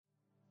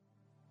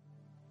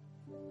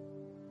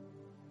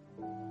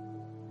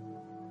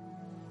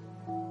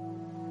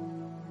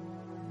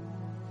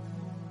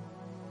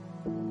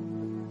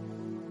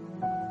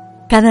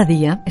Cada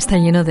día está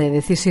lleno de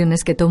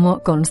decisiones que tomo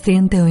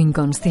consciente o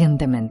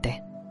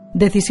inconscientemente.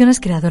 Decisiones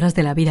creadoras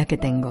de la vida que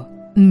tengo.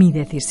 Mi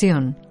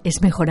decisión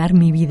es mejorar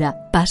mi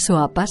vida paso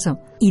a paso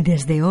y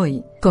desde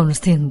hoy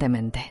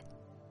conscientemente.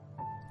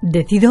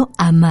 Decido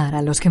amar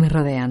a los que me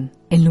rodean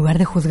en lugar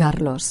de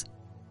juzgarlos.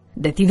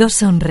 Decido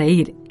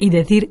sonreír y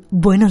decir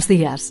buenos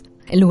días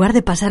en lugar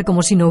de pasar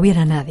como si no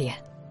hubiera nadie.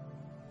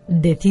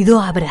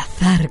 Decido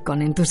abrazar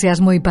con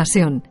entusiasmo y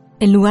pasión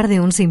en lugar de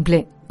un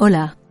simple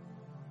hola.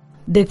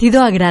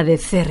 Decido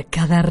agradecer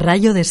cada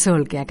rayo de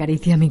sol que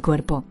acaricia mi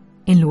cuerpo,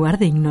 en lugar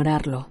de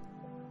ignorarlo.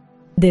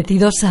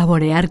 Decido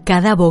saborear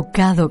cada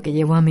bocado que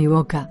llevo a mi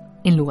boca,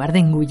 en lugar de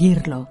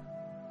engullirlo.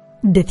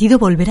 Decido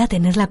volver a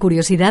tener la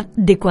curiosidad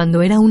de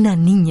cuando era una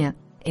niña,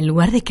 en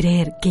lugar de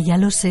creer que ya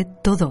lo sé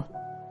todo.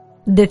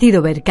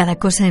 Decido ver cada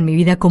cosa en mi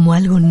vida como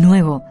algo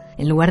nuevo,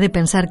 en lugar de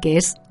pensar que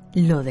es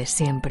lo de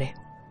siempre.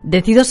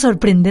 Decido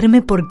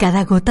sorprenderme por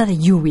cada gota de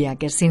lluvia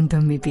que siento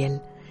en mi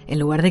piel, en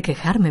lugar de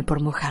quejarme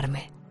por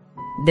mojarme.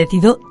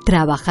 Decido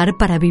trabajar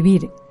para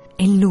vivir,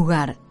 en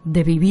lugar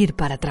de vivir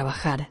para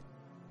trabajar.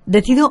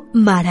 Decido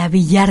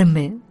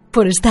maravillarme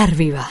por estar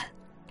viva,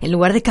 en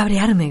lugar de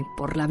cabrearme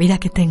por la vida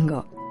que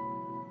tengo.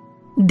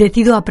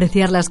 Decido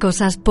apreciar las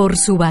cosas por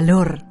su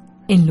valor,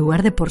 en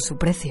lugar de por su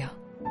precio.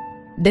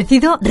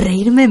 Decido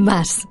reírme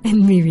más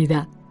en mi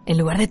vida, en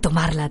lugar de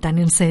tomarla tan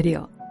en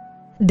serio.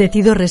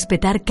 Decido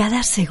respetar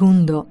cada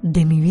segundo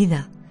de mi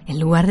vida, en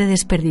lugar de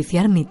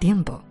desperdiciar mi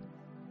tiempo.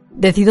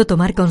 Decido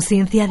tomar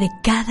conciencia de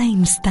cada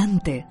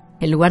instante,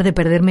 en lugar de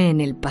perderme en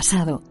el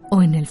pasado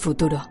o en el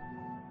futuro.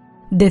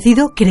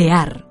 Decido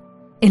crear,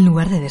 en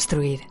lugar de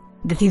destruir.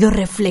 Decido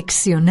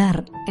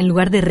reflexionar, en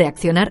lugar de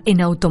reaccionar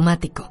en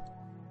automático.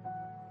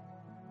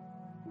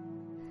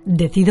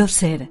 Decido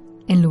ser,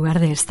 en lugar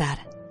de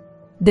estar.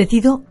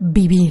 Decido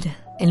vivir,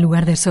 en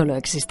lugar de solo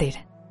existir.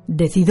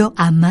 Decido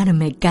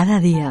amarme cada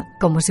día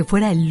como si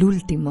fuera el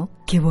último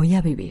que voy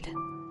a vivir.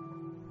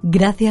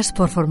 Gracias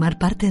por formar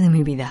parte de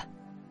mi vida.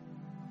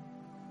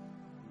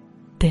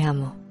 Te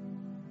amo.